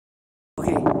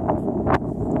Okay,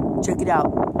 check it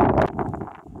out.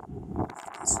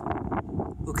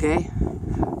 Okay,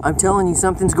 I'm telling you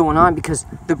something's going on because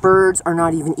the birds are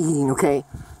not even eating, okay?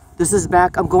 This is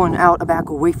back, I'm going out back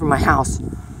away from my house.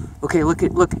 Okay, look.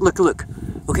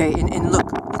 Okay, and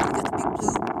look at the big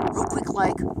blue, real quick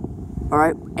like. All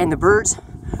right, and the birds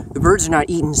are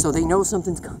not eating, so they know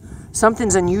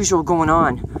something's unusual going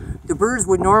on. The birds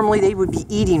would normally, they would be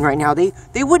eating right now. They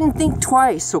wouldn't think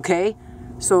twice, okay?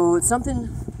 So it's something,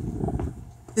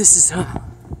 this is,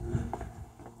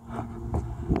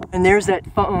 and there's that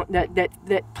phone,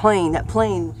 that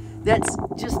plane, that's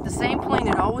just the same plane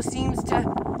that always seems to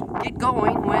get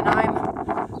going when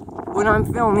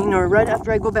I'm filming, or right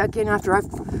after I go back in after I've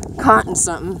caught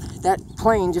something. That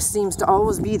plane just seems to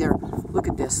always be there. Look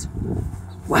at this.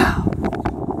 Wow.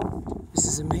 This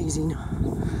is amazing.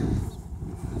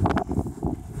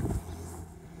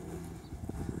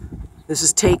 This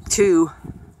is take two.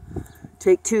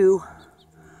 Take two.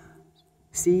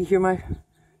 See,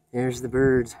 there's the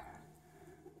birds.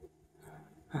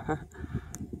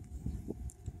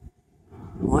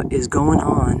 What is going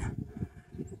on?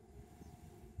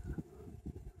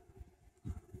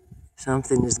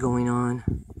 Something is going on.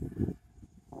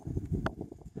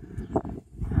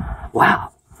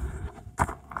 Wow.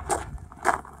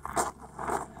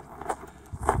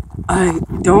 I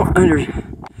don't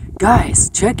Guys,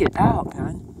 check it out,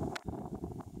 man.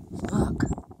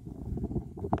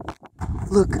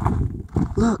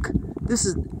 Look. This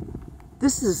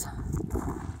is.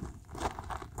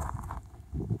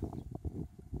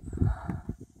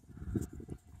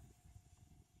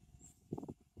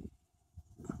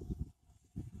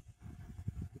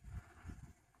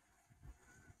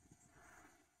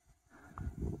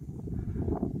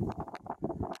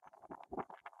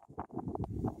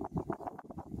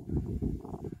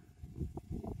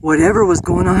 Whatever was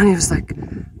going on, it was like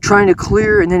trying to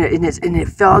clear, and then it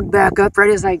fogged back up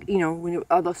right as, like, you know, when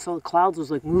so the clouds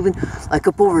was like moving like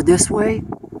up over this way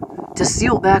to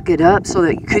seal back it up so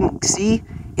that you couldn't see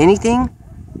anything.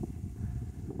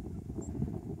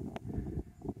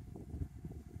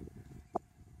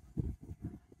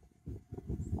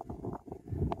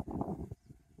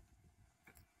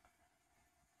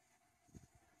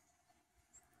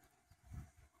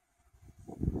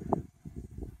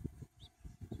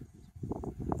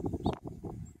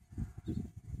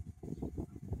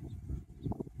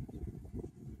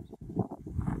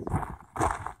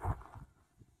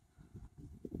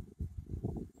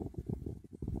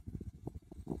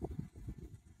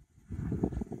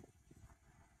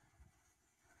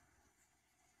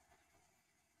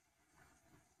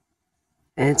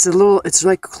 And it's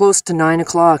like close to 9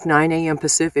 o'clock, 9 a.m.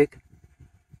 Pacific.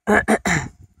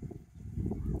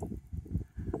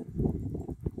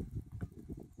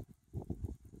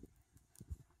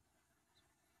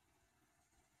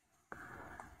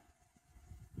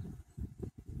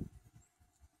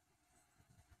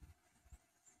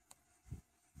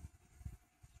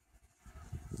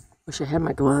 Wish I had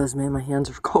my gloves, man. My hands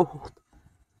are cold.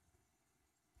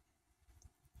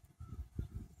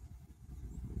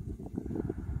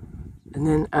 And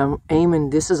then I'm aiming,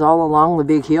 this is all along the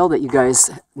big hill that you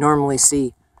guys normally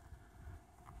see.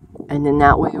 And then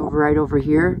that way over, right over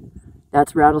here,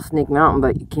 that's Rattlesnake Mountain,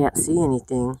 but you can't see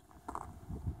anything.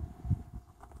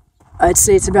 I'd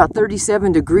say it's about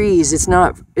 37 degrees. It's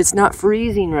not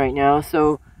freezing right now,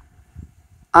 so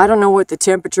I don't know what the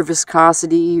temperature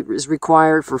viscosity is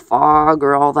required for fog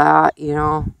or all that, you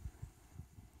know.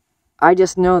 I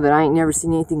just know that I ain't never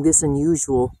seen anything this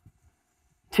unusual.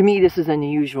 To me, this is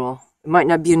unusual. It might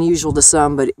not be unusual to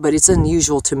some, but it's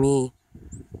unusual to me.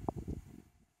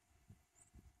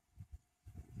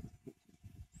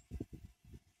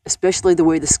 Especially the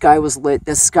way the sky was lit.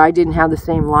 The sky didn't have the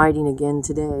same lighting again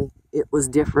today. It was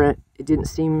different. It didn't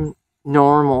seem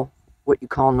normal, what you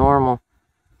call normal.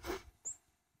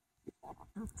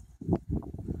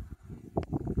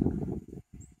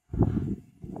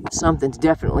 Something's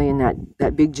definitely in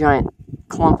that big giant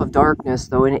clump of darkness,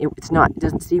 though, and it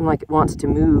doesn't seem like it wants to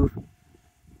move.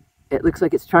 It looks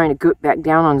like it's trying to go back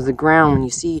down onto the ground. When you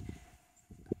see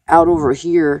out over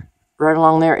here, right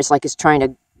along there, it's like it's trying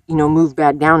to, you know, move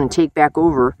back down and take back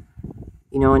over,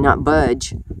 you know, and not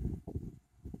budge.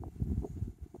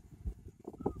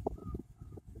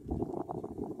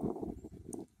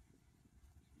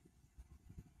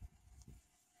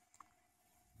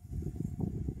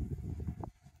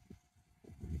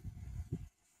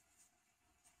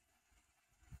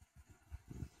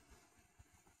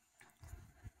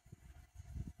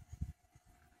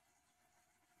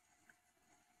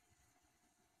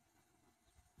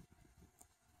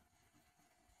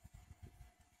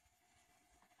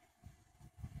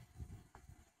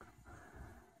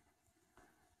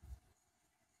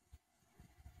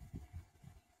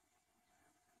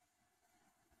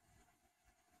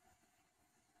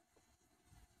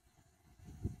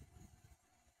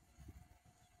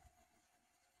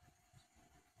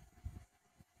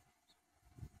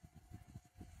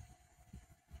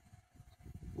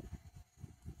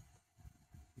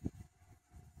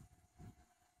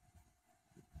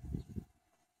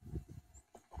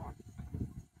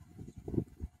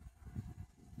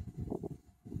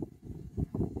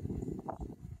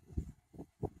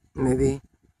 Maybe.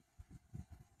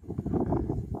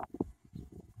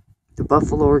 The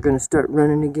buffalo are going to start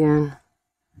running again.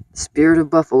 The spirit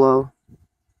of buffalo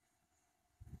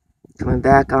coming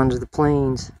back onto the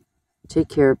plains. Take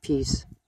care. Peace.